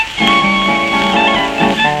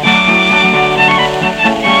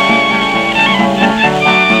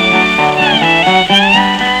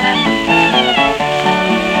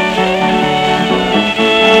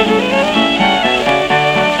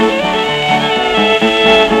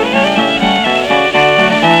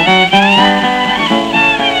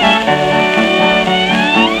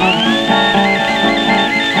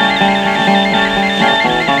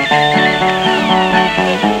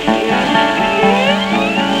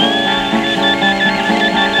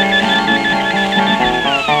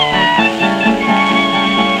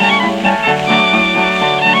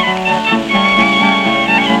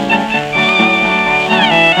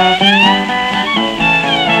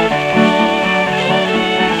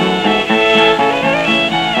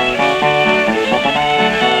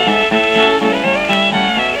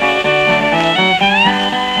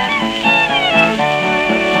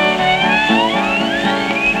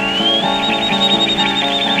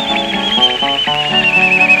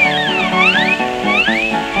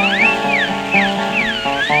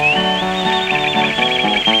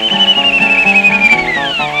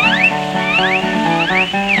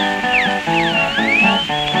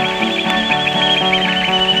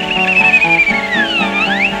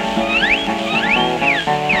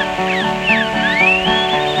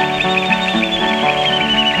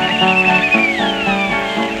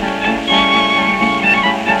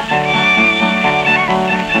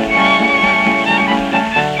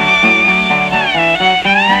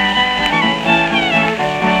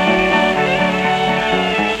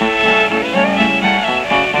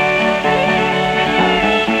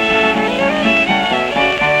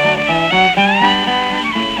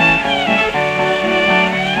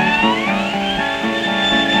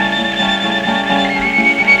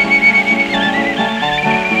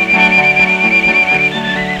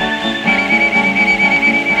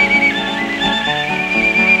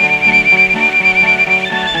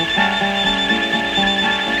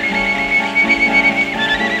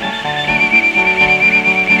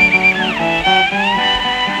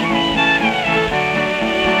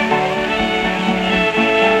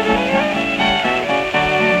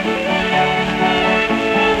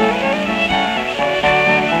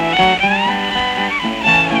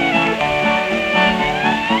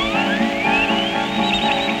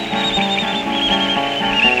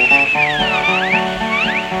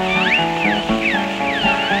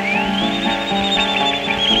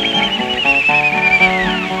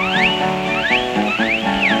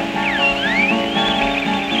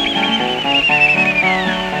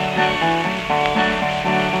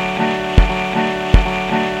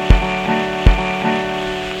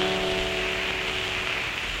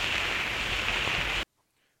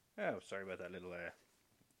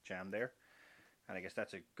guess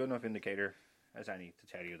that's a good enough indicator as any to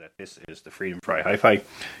tell you that this is the Freedom Fry Hi-Fi,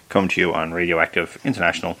 coming to you on Radioactive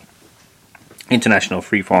International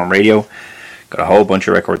Freeform Radio. Got a whole bunch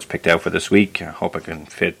of records picked out for this week. I hope I can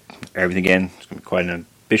fit everything in. It's going to be quite an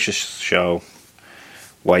ambitious show,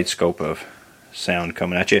 wide scope of sound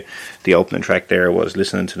coming at you. The opening track there was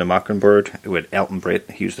Listening to the Mockingbird with Elton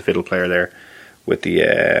Britt. He was the fiddle player there with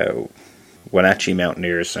the Wenatchee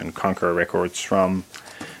Mountaineers and Conqueror Records from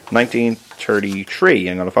 1933.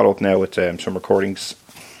 I'm going to follow up now with some recordings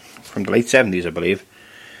from the late 70s, I believe.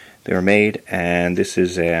 They were made, and this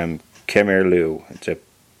is Khmer Lu. It's a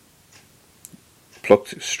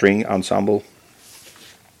plucked string ensemble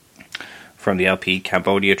from the LP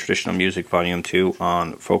Cambodia Traditional Music Volume 2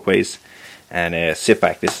 on Folkways. And sit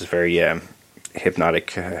back, this is very hypnotic,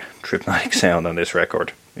 tripnotic sound on this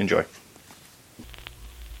record. Enjoy.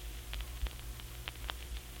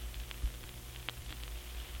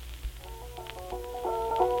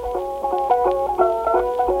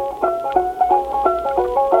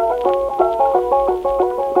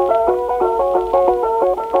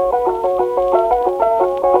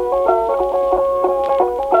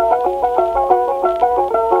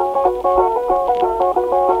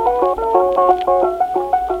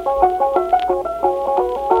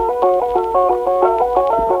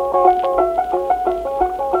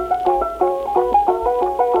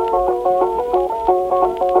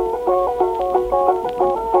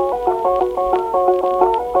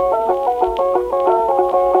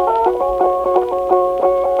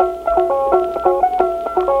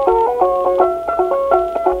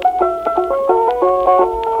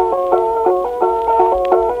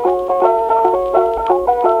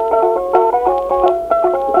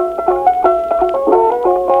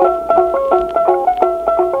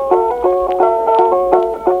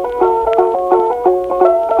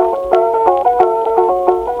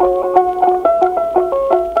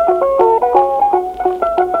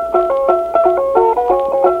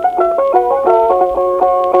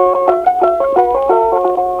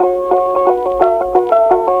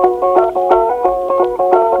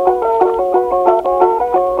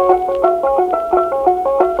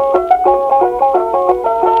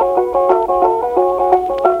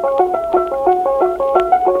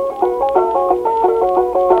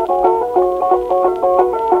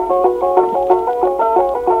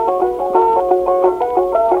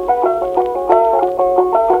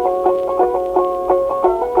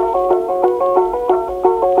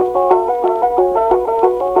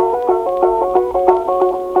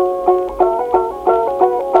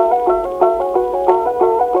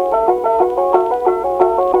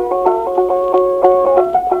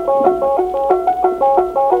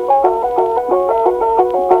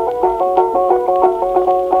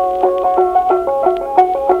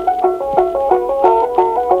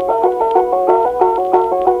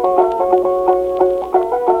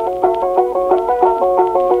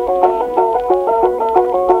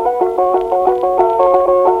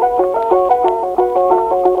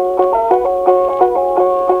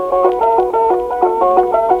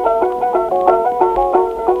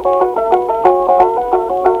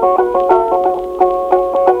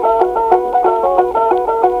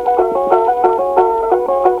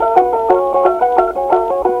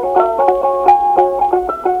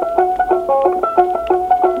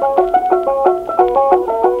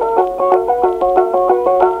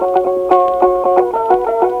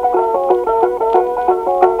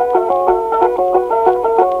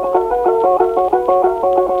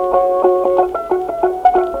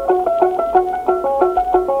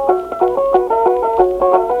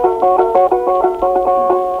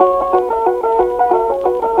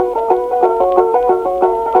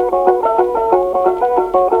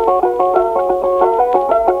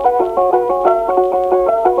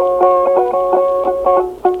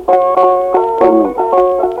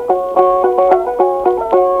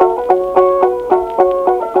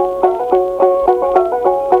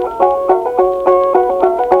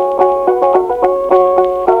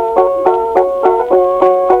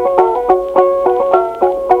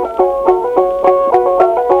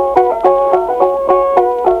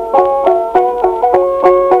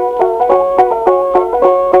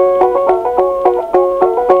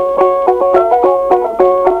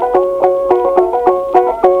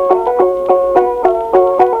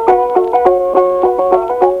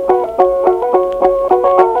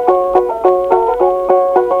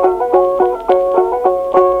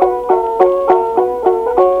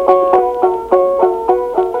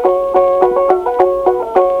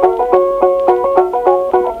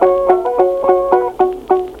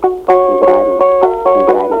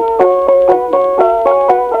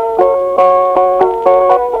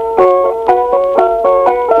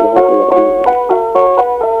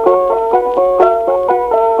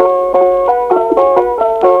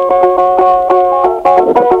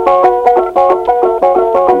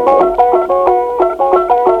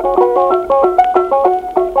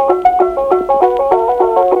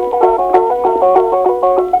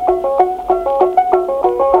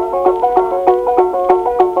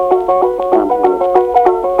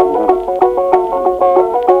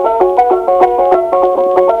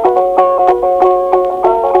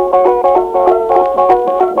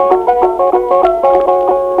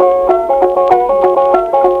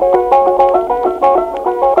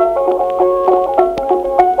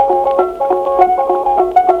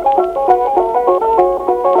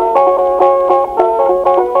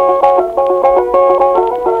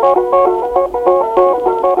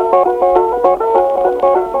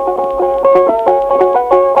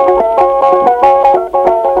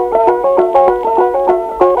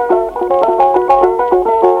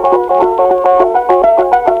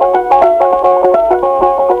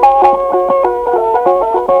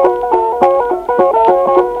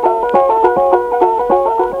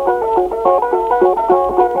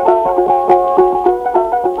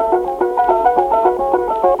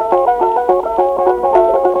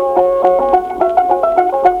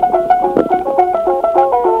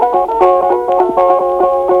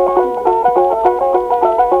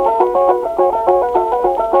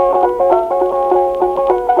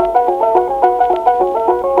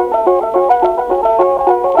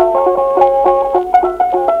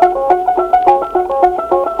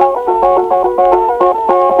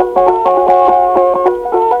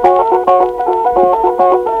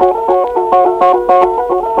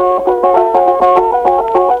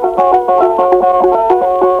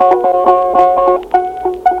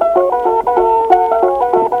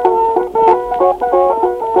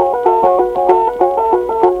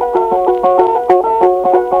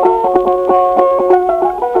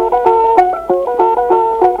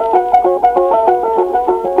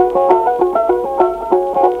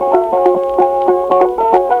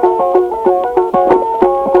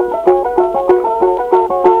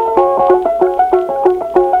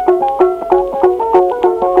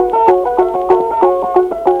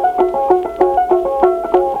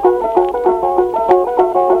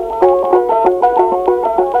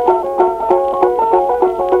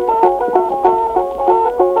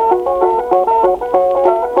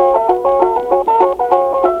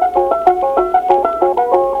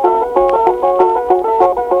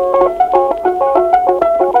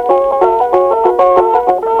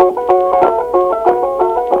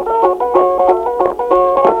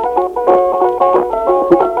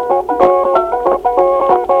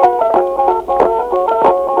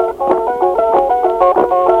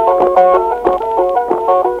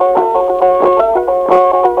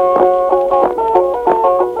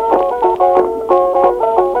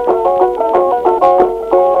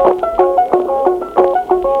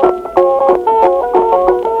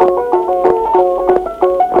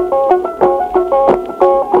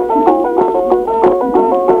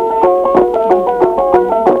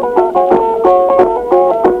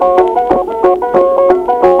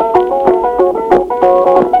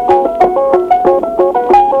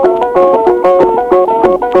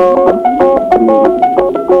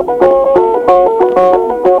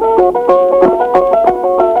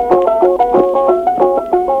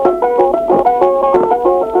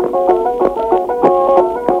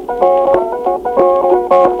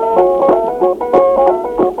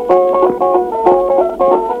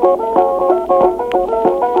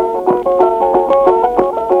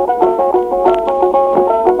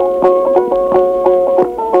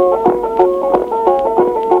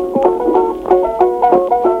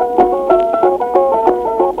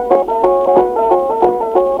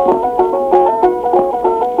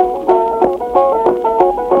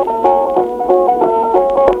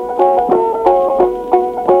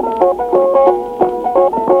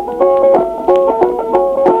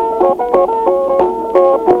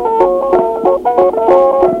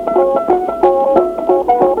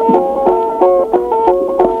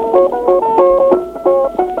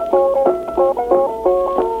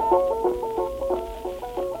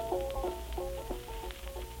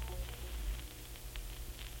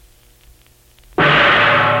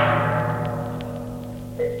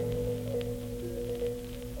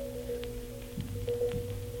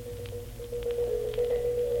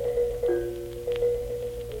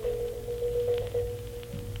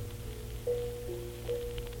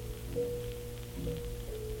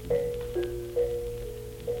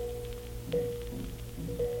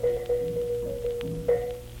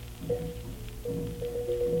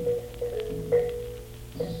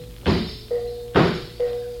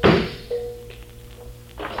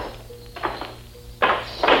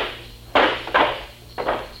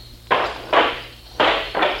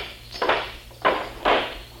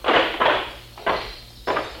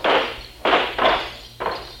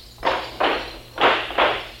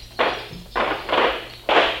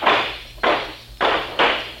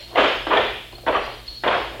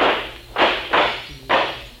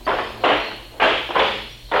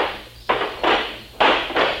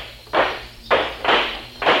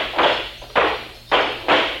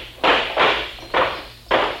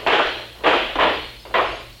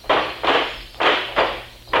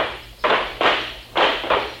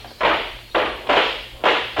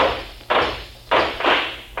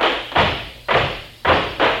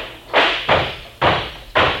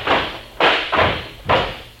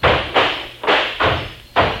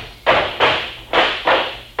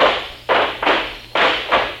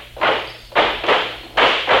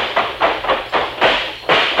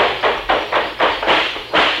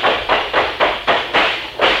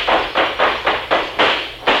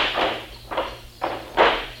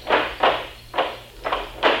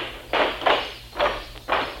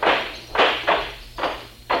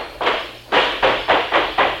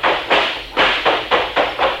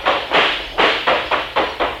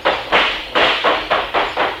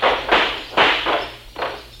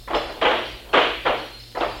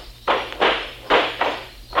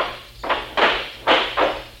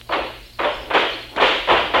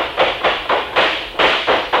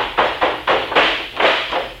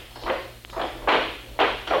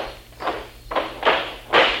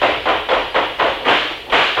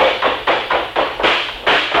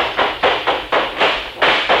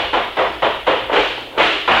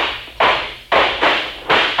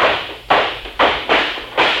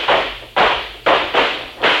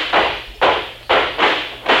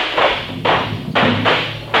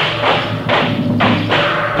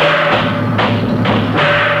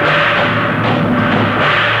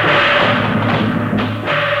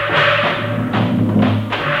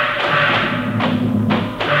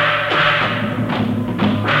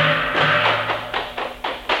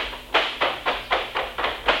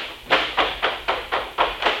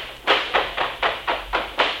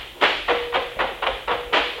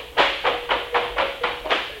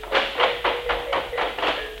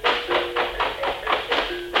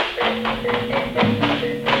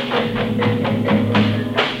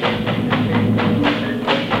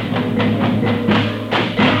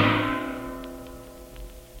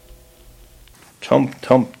 Tump,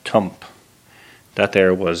 Tump, Tump. That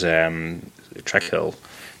there was a track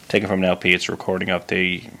taken from an LP. It's a recording of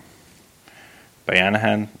the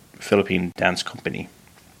Bayanihan Philippine Dance Company.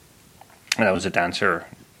 And that was a dancer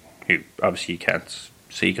who obviously you can't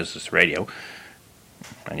see because it's radio,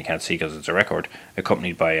 and you can't see because it's a record,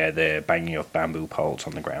 accompanied by the banging of bamboo poles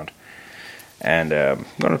on the ground. And I'm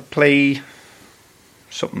going to play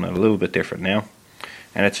something a little bit different now.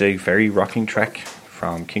 And it's a very rocking track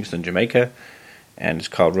from Kingston, Jamaica, and it's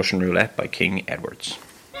called Russian Roulette by King Edwards.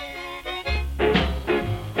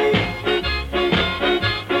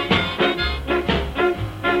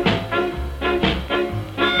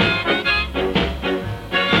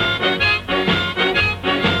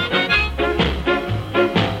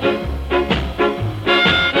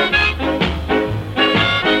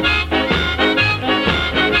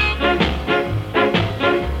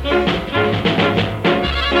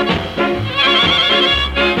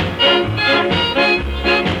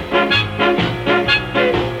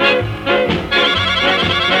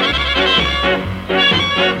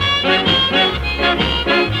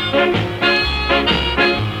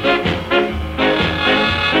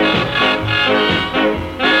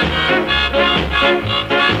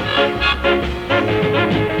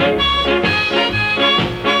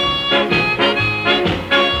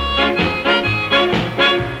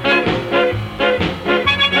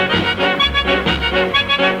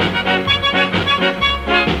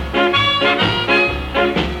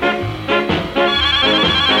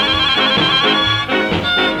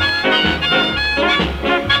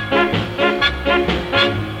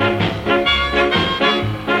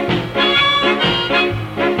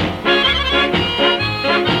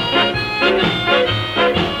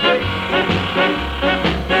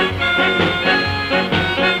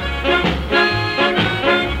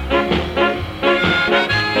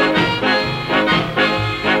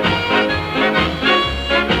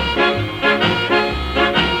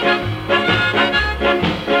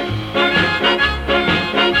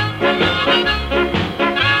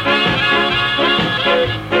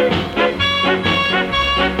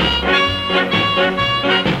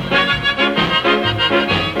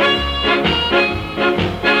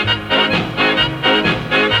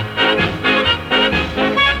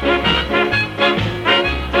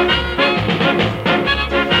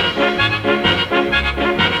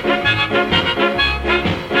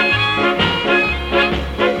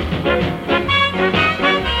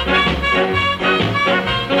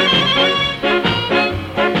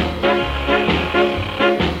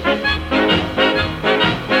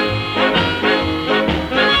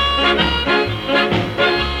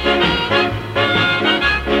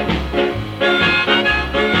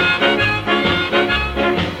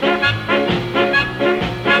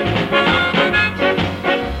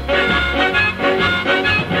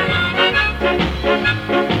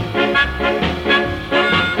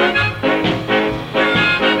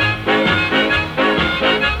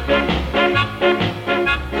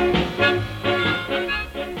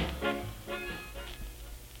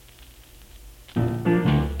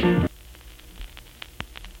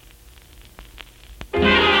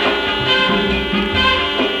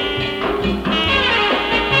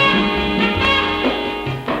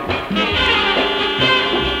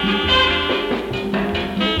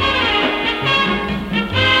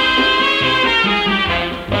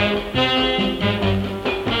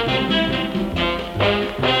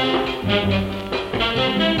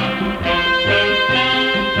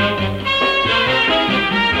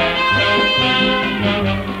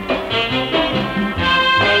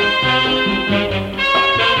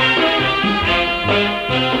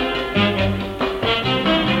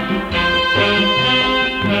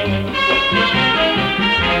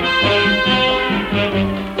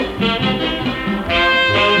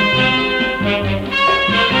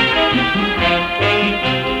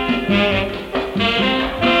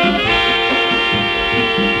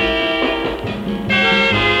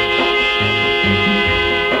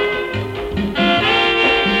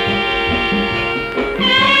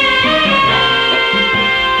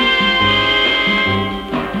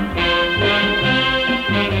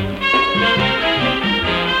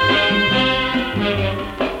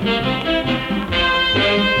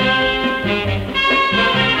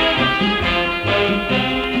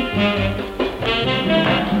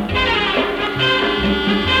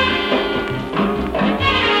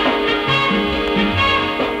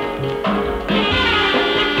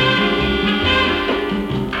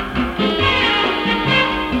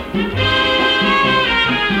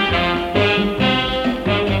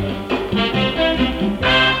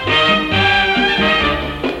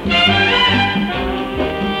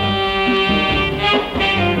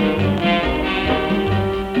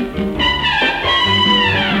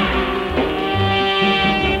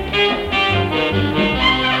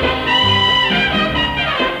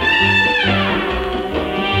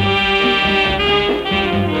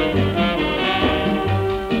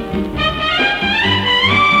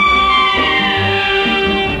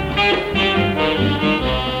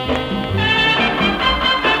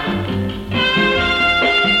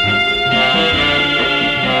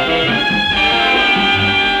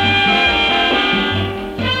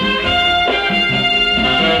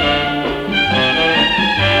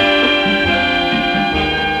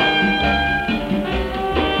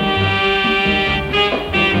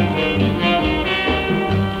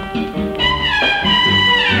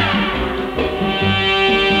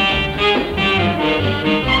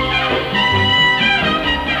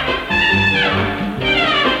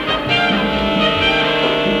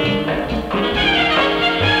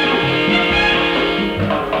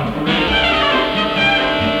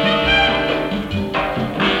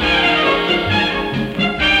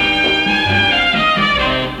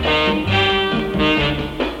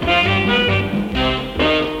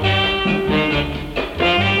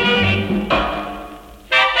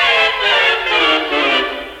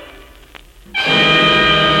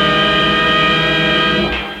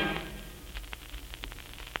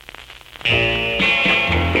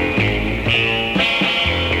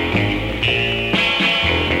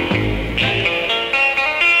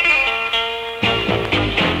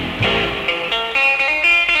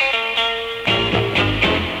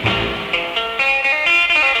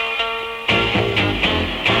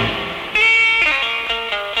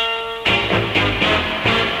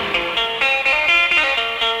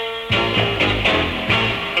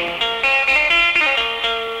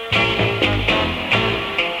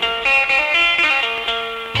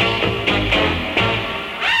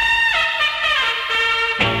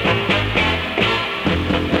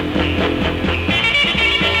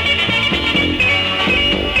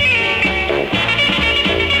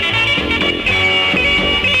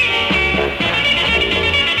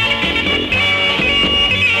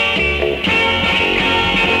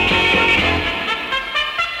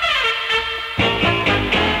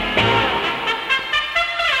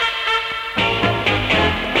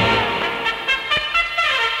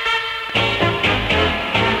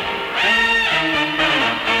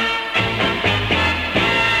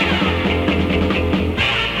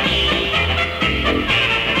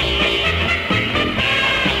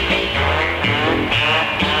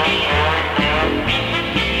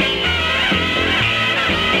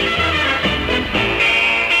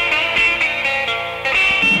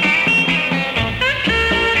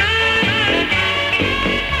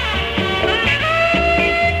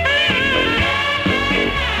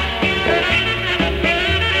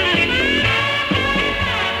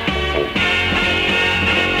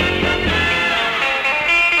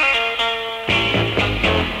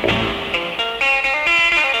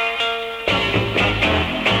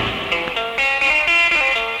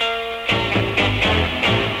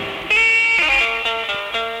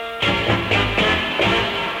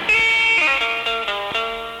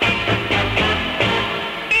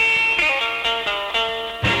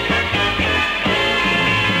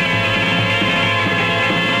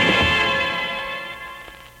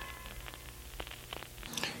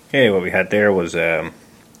 Okay, what we had there was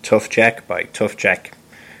Tough Jack by Tough Jack,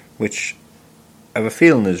 which I have a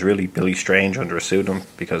feeling is really Billy Strange under a pseudonym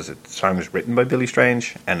because the song was written by Billy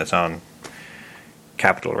Strange and it's on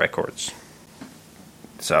Capitol Records.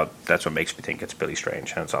 So that's what makes me think it's Billy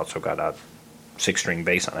Strange, and it's also got a 6-string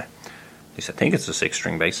bass on it. At least I think it's a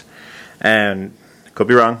 6-string bass. And could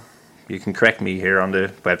be wrong. You can correct me here on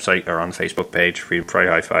the website or on the Facebook page, Freedom Fry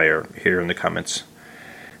Hi-Fi, or here in the comments.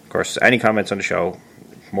 Of course, any comments on the show,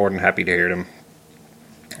 more than happy to hear them.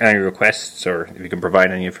 Any requests, or if you can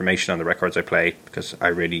provide any information on the records I play, because I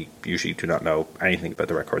really usually do not know anything about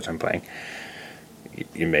the records I'm playing.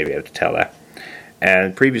 You may be able to tell that.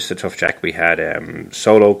 And previous to Tough Jack, we had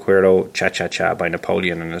Solo Quiero Cha Cha Cha by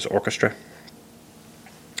Napoleon and his orchestra.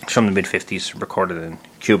 From the mid-50s, recorded in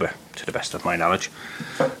Cuba, to the best of my knowledge.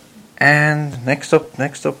 And next up,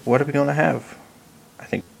 what are we going to have? I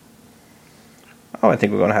think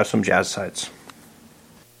we're going to have some jazz sides.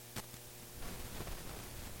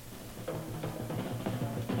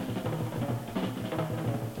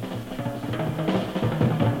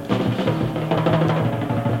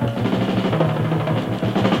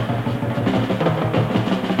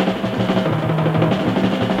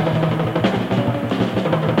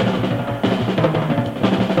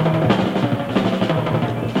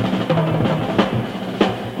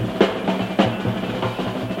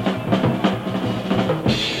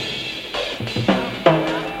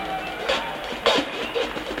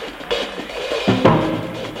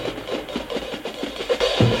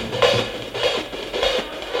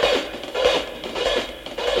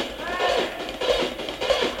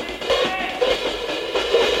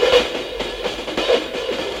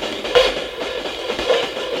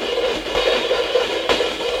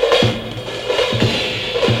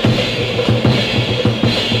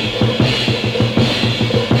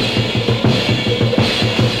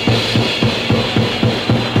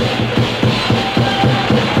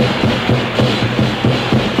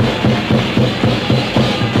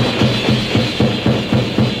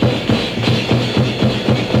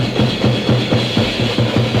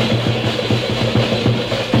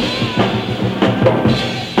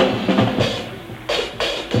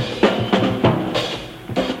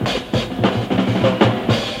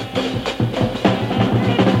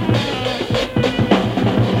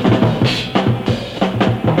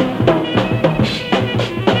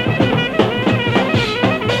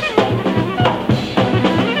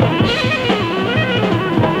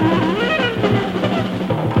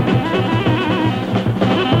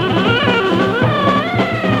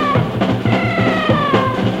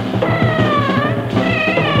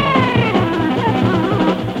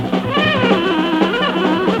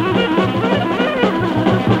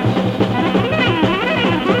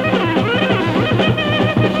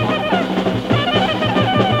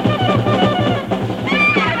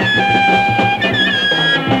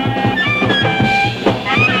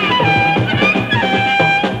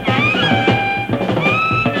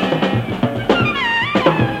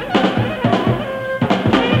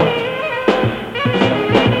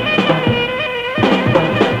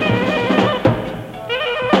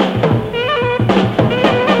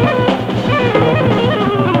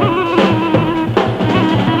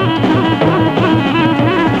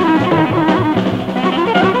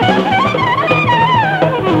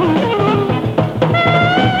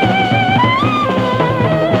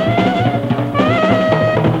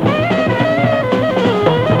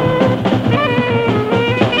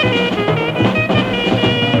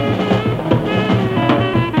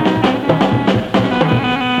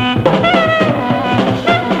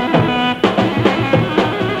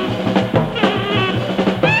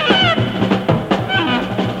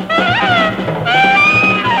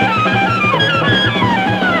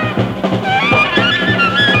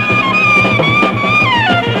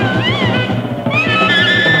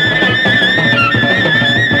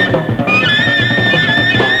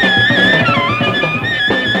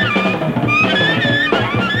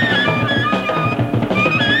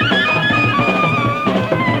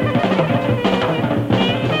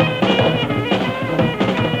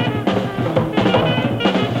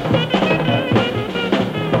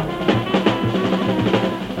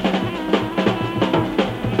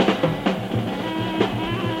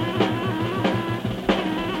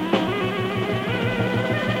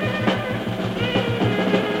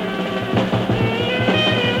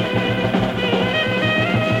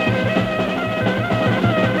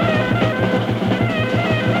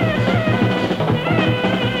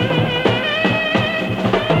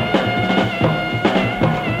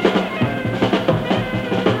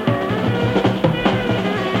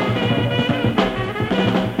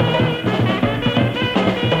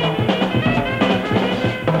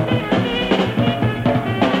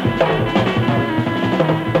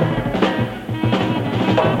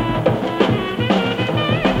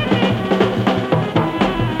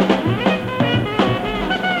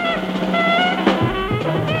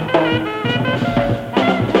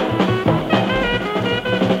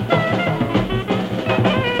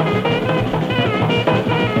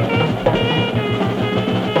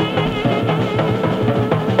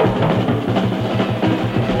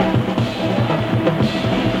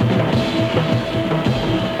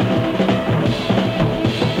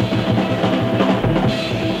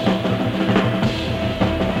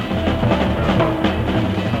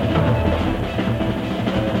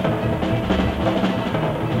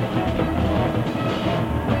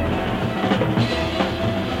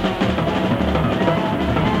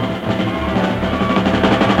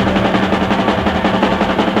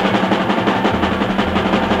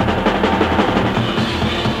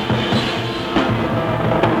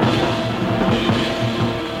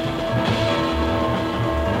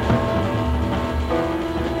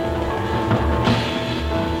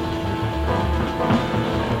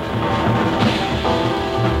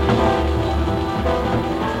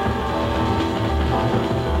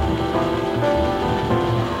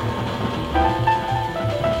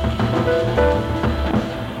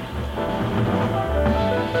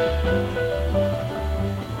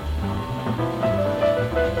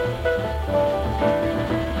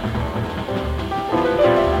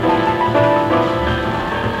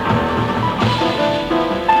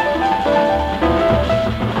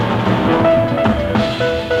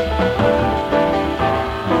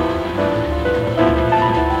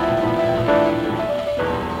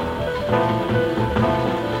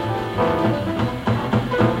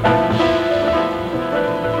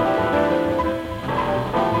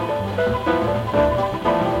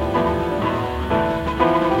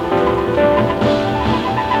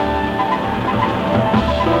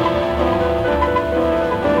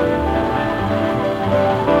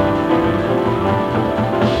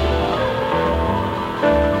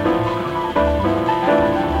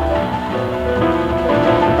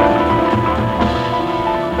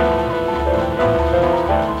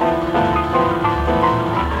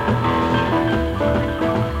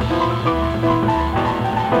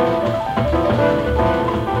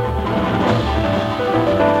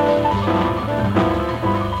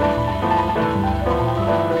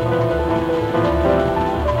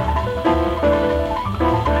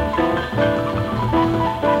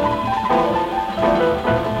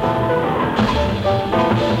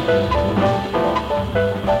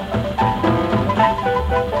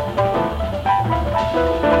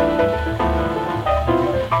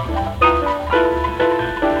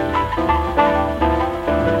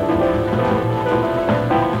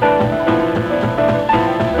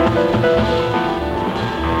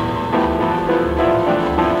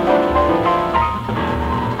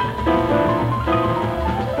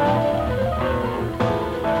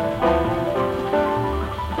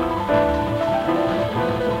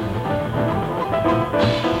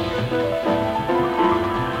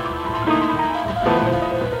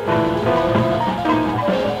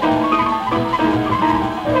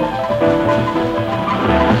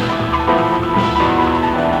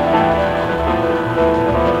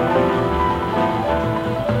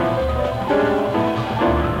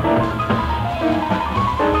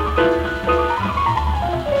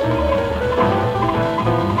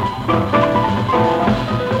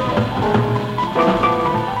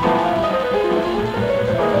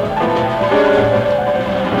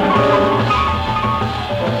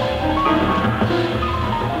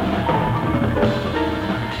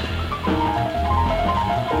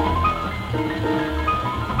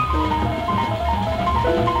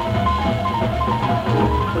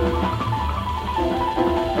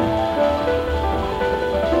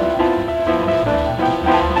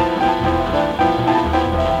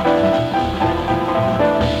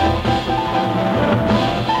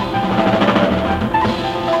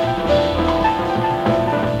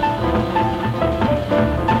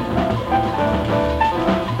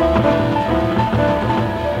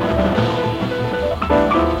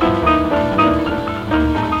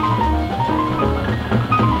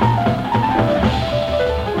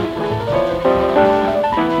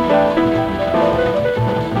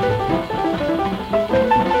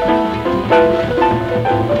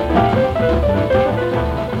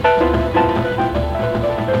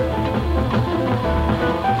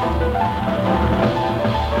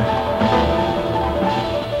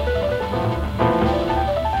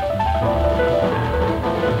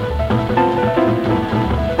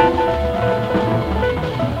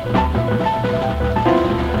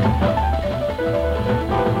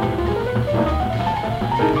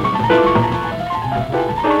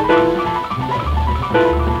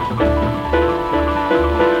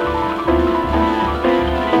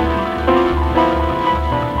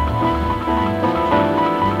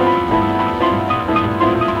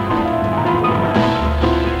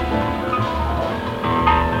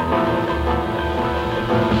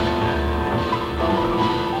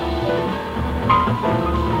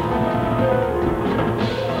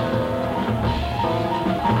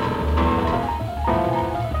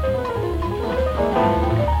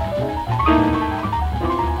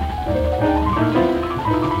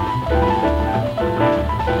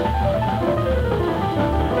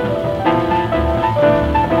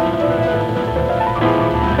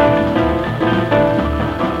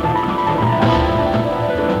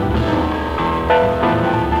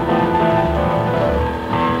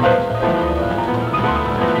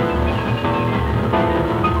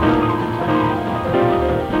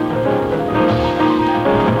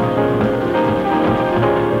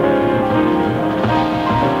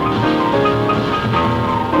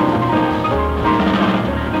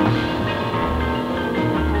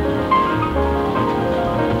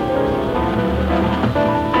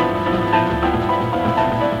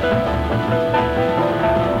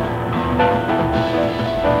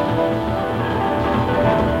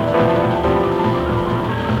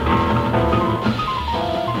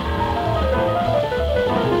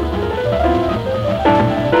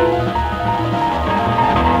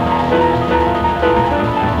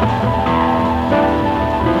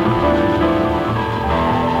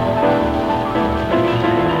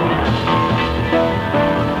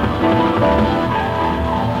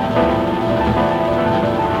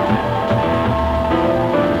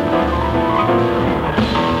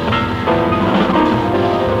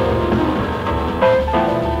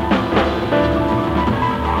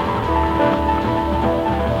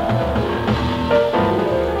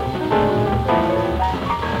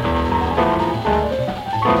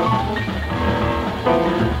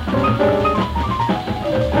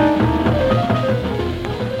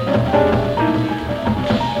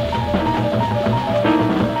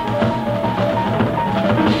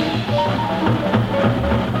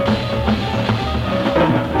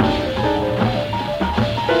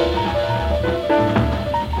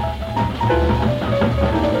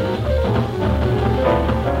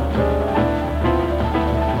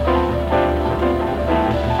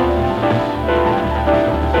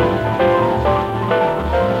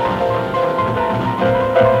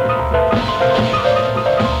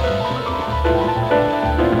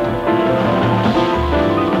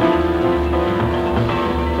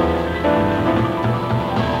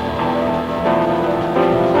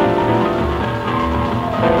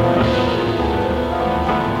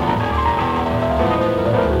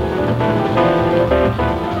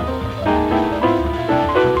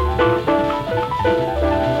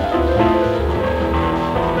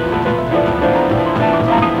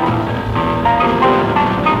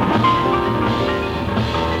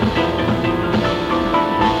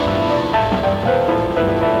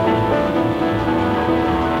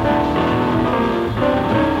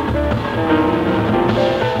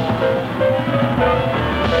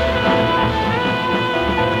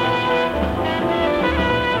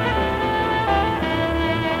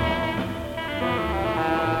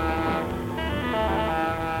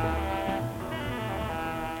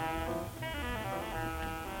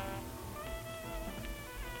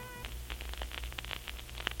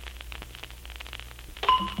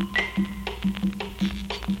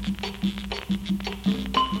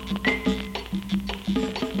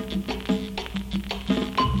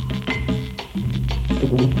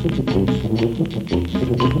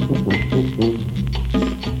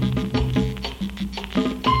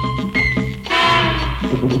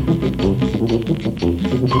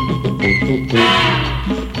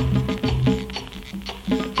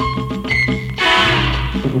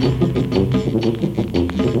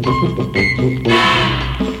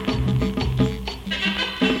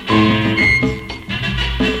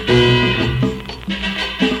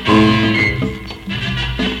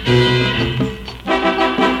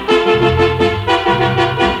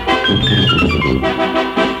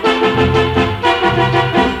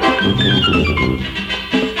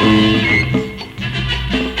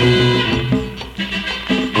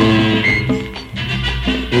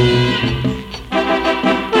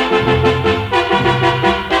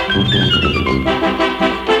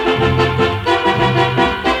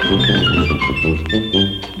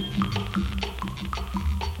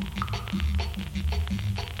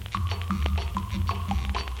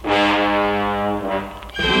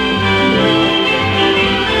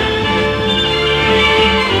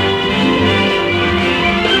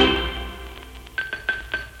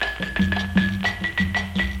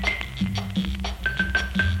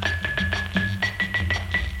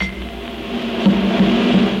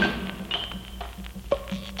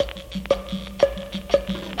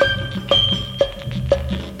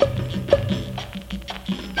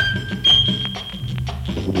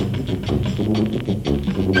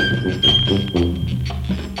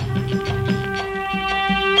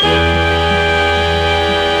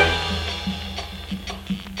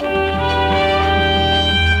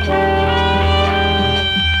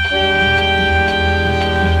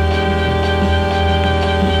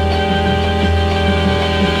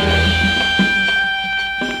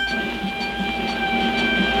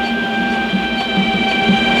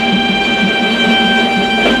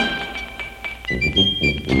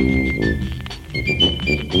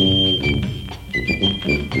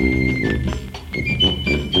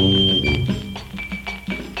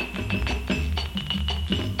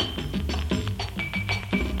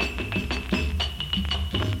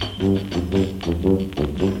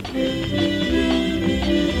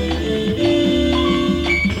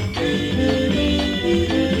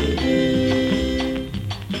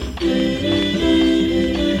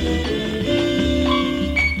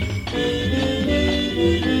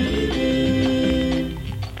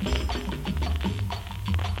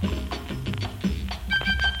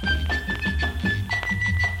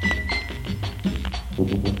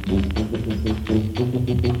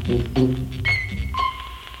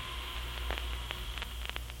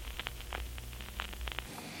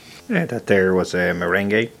 Yeah, that there was a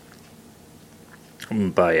merengue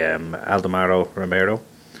by Aldemaro Romero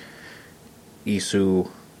y su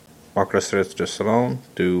Orquestra de Salón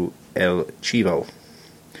do El Chivo.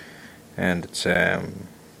 And it's, I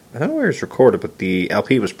don't know where it's recorded, but the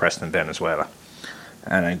LP was pressed in Venezuela.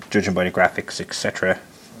 And judging by the graphics, etc.,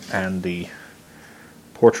 and the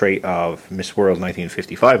portrait of Miss World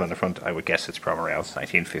 1955 on the front, I would guess it's from around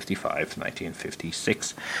 1955 to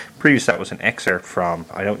 1956. Previous that was an excerpt from,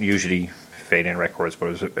 I don't usually fade in records, but it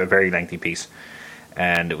was a very lengthy piece,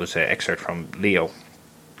 and it was an excerpt from Leo,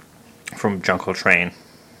 from John Coltrane,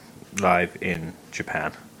 live in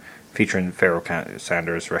Japan, featuring Pharoah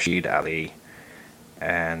Sanders, Rashid Ali,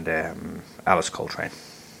 and Alice Coltrane.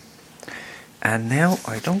 And now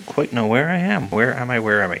I don't quite know where I am. Where am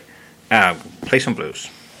I? Play some blues.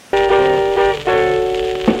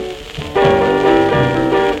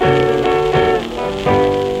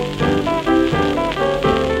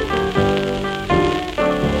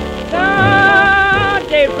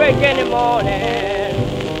 Daybreak in the morning,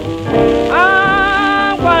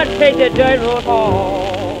 I'm gonna take the dirt road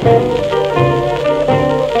home.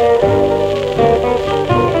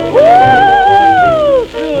 Woo!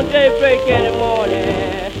 Soon daybreak in the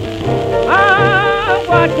morning, I'm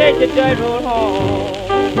gonna take the dirt road home.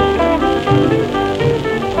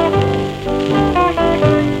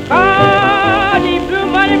 Ah, the blue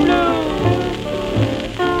money blues,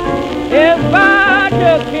 if I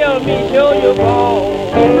to kill me, show you bone.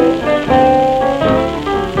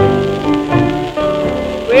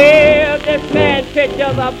 Well, this man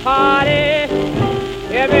pictures a party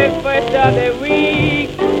every first of the week.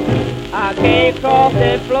 I can't cross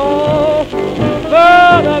that floor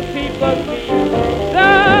for the people see.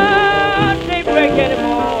 Sunday break in the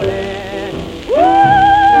morning. Woo!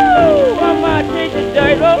 I might take the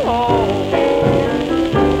dirt road home.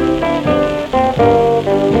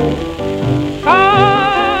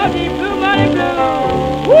 Ah, the blue money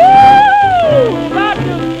blue. Woo!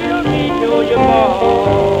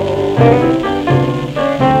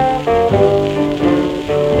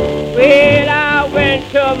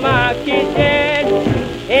 my kitchen,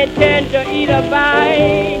 intend to eat a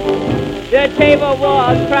bite. The table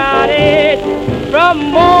was crowded from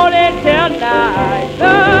morning till night.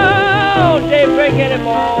 So daybreak in the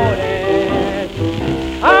morning,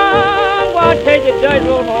 I'm gonna take the dirt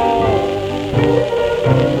road home.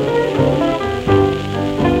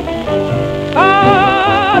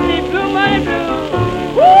 Oh, the blue money blue,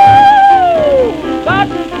 woo, about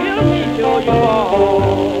to kill me, show you all.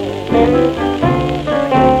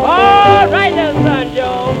 All right, now, son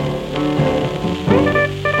Joe.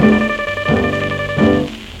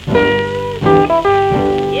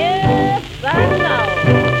 Yes, I know.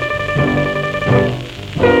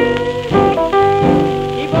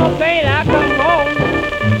 Keep on playing, I come home.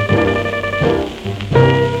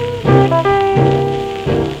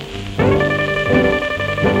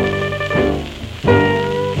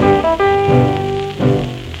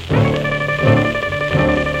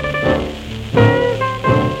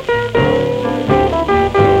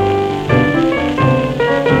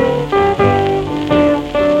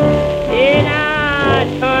 Then I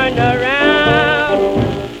turned around,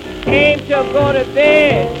 came to go to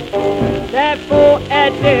bed. That 4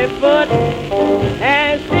 at the foot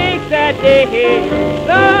and 6 at the head.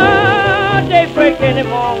 Lord, they break in the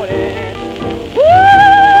morning.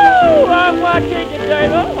 Woo! I'm gonna take the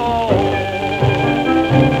dirt home.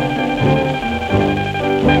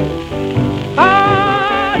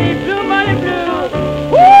 Ah, the blue money blue.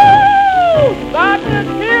 Woo! About to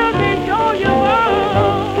kill me, show you all.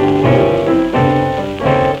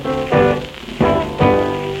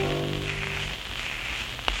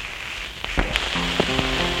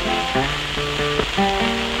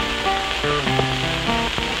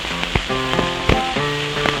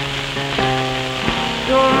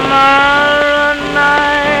 Tomorrow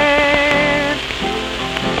night,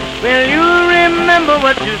 will you remember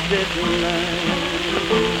what you said tonight?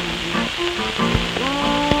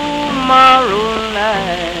 Tomorrow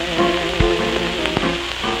night,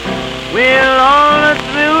 will all the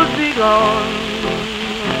thrills be gone?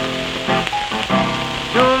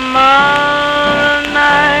 Tomorrow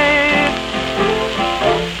night,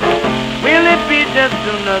 will it be just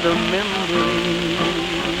another memory?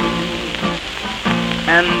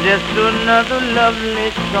 And just another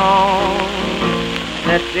lovely song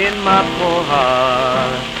that's in my poor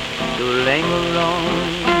heart to linger on.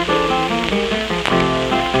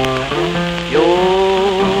 Your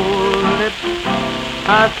lips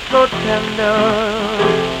are so tender,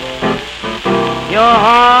 your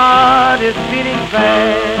heart is beating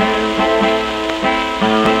fast,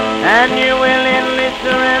 and you willingly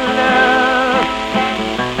surrender.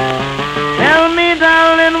 Tell me,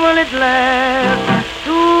 darling, will it last?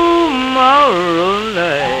 Tomorrow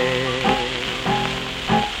night,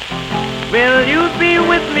 will you be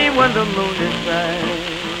with me when the moon is bright?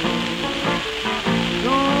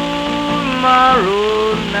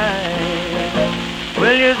 Tomorrow night,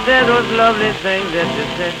 will you say those lovely things that you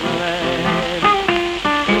said tonight?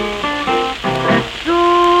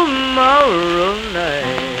 Tomorrow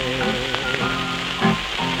night,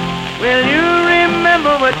 will you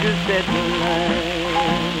remember what you said tonight?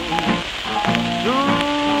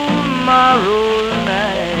 Tomorrow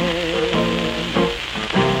night,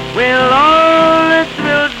 will all the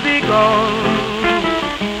thrills be gone?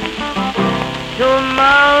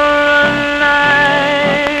 Tomorrow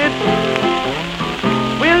night,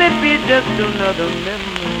 will it be just another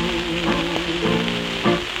memory?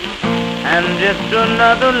 And just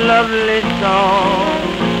another lovely song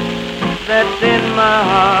that's in my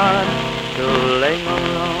heart to linger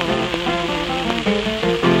on?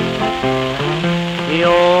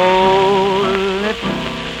 Your lips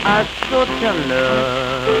are so tender,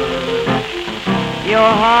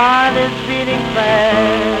 your heart is beating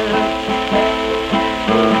fast,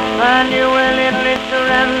 and you willingly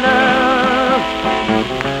surrender.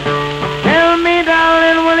 Tell me,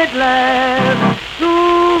 darling, will it last?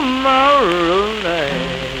 Tomorrow night,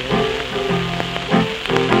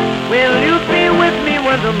 will you be with me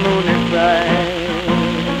when the moon is bright?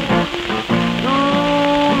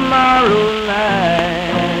 Tomorrow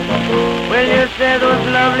night, will you say those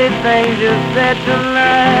lovely things you said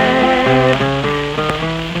tonight?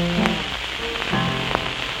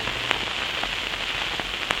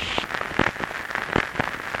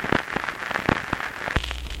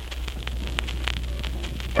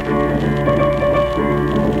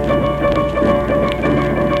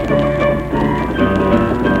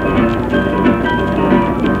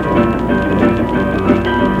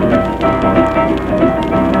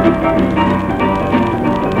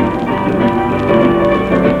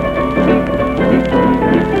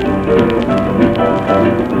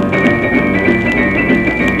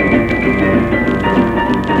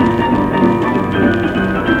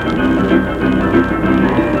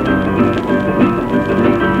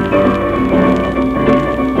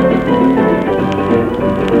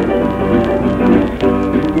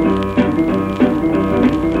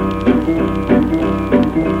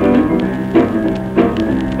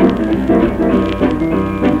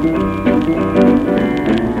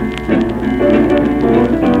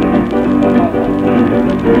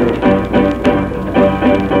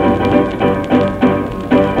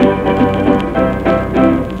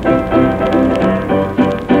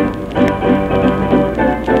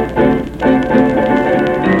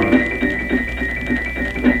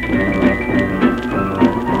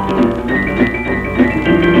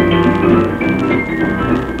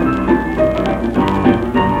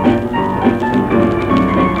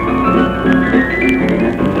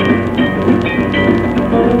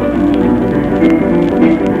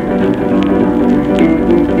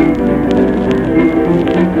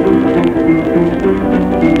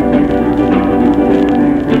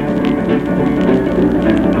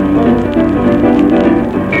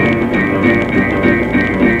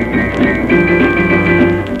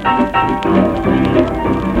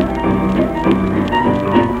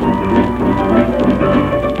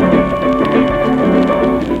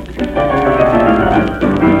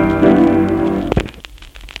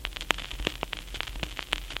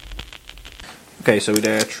 Okay, so we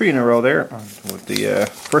had 3 in a row there. With the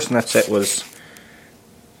first in that set was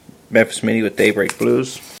Memphis Mini with Daybreak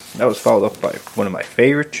Blues. That was followed up by one of my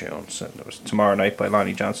favourite tunes, and it was Tomorrow Night by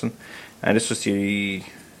Lonnie Johnson. And this was the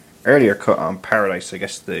earlier cut on Paradise. I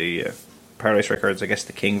guess the Paradise Records, I guess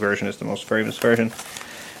the King version is the most famous version.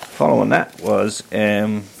 Following that was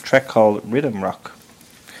a track called Rhythm Rock.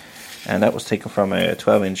 And that was taken from a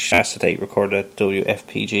 12-inch acetate recorded at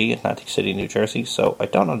WFPG, Atlantic City, New Jersey. So I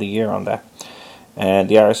don't know the year on that. And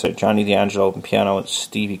the artists are Johnny D'Angelo on piano and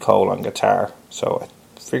Stevie Cole on guitar. So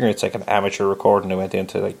I figure it's like an amateur recording. I went in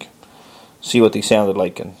to like see what they sounded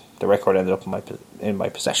like, and the record ended up in my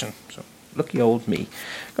possession. So lucky old me.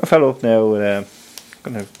 I'm gonna follow up now with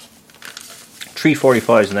gonna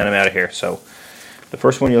 345s and then I'm out of here. So the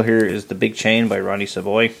first one you'll hear is The Big Chain by Ronnie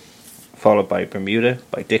Savoy, followed by Bermuda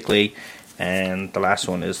by Dick Lee, and the last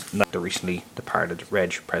one is not the recently departed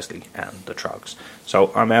Reg Presley and the Trogs.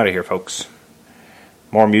 So I'm out of here, folks.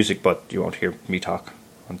 More music, but you won't hear me talk.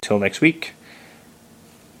 Until next week,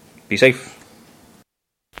 be safe.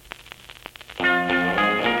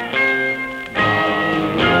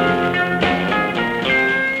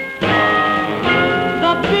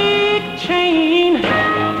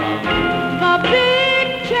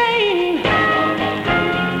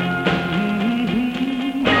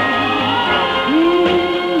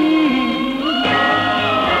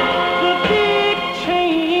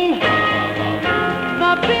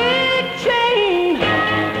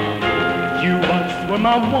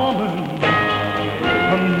 My woman,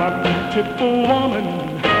 my beautiful woman,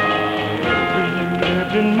 you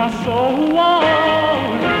lived in my soul,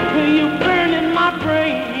 you burn in my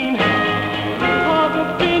brain. All the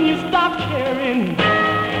thing you stopped caring,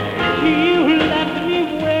 you left me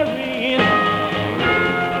wearing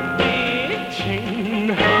a big chain,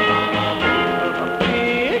 a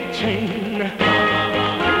big chain.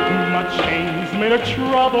 My chain's made of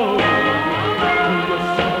trouble,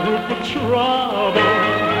 for trouble,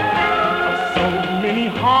 so many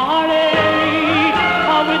heartaches,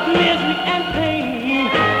 all with misery and pain.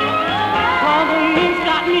 All the winds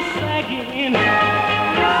got me sagging,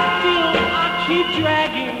 still I keep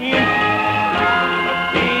dragging a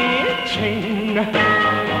big chain, a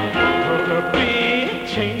big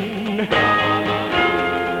chain.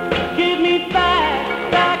 Give me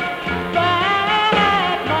back, back,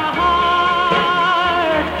 back my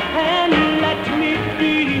heart and let me be.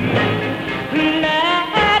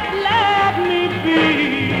 Let me be.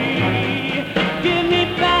 Give me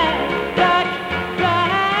back, back,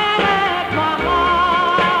 back my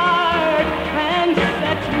heart and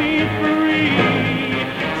set me free.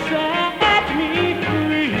 Set me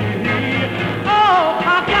free. Oh, I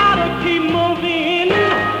gotta keep moving.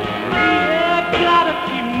 Yeah, gotta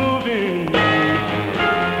keep moving.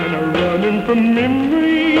 And I'm running from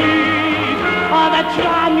memories. Oh, that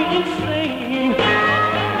drive me insane.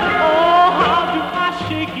 Oh, how do I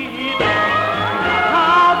shake it?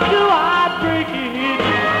 How do I break it?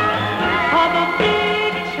 Oh, the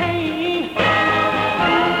big chain,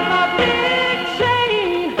 the big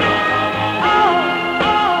chain. Oh,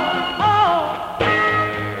 oh, oh,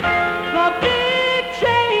 the big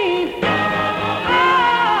chain. Oh,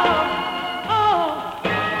 oh,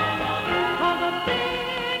 oh, the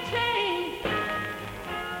big chain,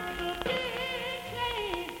 the big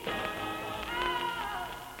chain.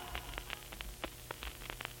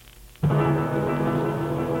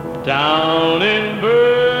 Down in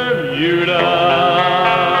Bermuda,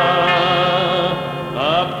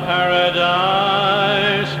 a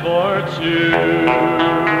paradise for two.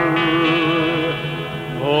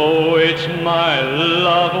 Oh, it's my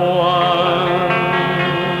loved one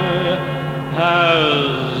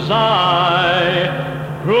as I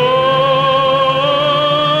roll.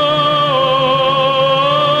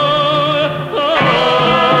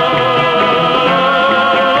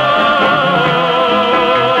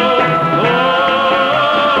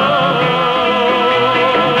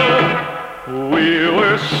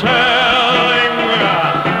 Waters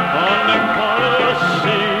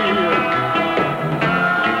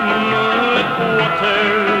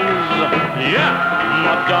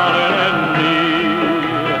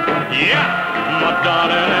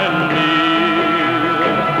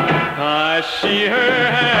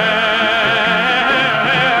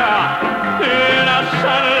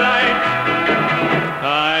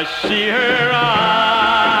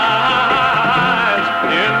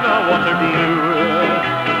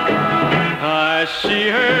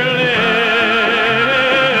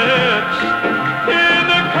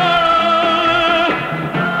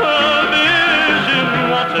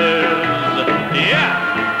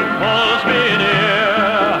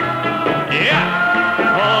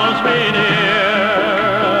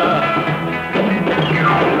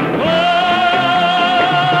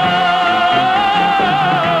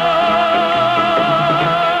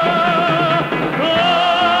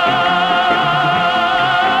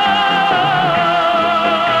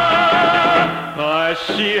I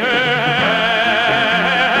see her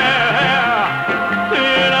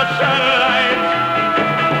in a satellite.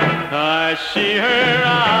 I see her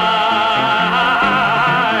eyes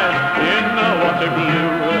in the water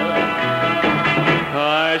blue.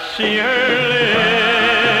 I see her lips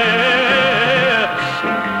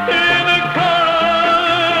in the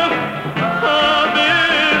coral of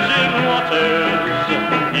vision waters.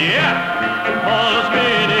 Yeah, calls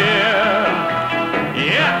me near.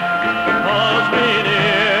 Yeah, calls me near.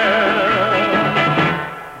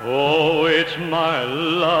 Oh, it's my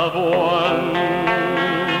loved one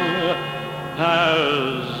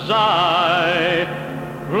as I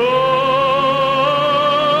grow.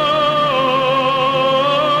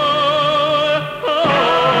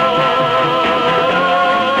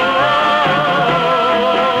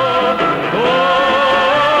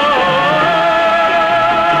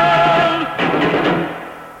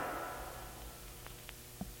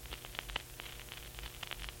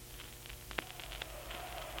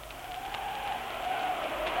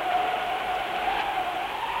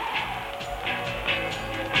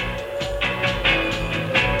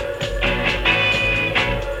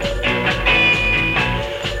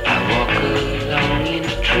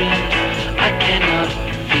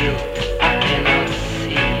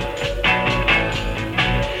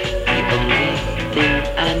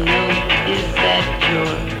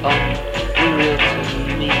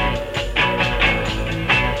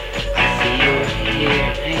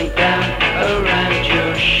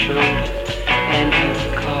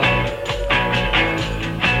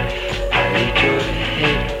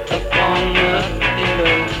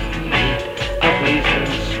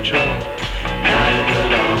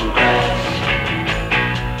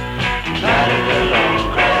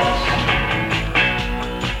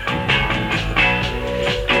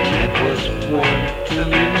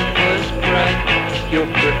 Your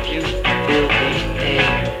perfume filled the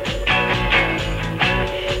air.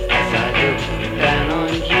 As I look down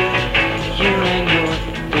on you, you ran your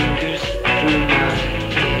fingers through my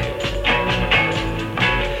hair.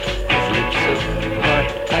 With lips apart,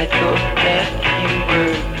 I thought that you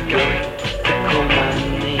were going to call my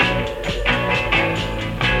name.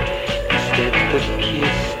 Instead, the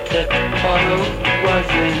kiss that followed was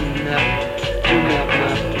enough to melt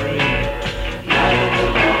my brain. Night of the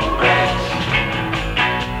long grass.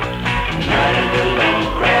 Night of the long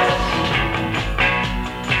grass.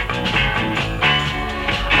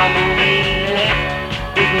 I'm only left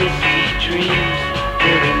with misty dreams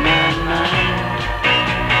filling my mind.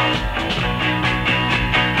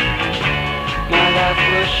 My life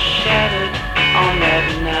was shattered on that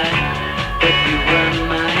night, but you were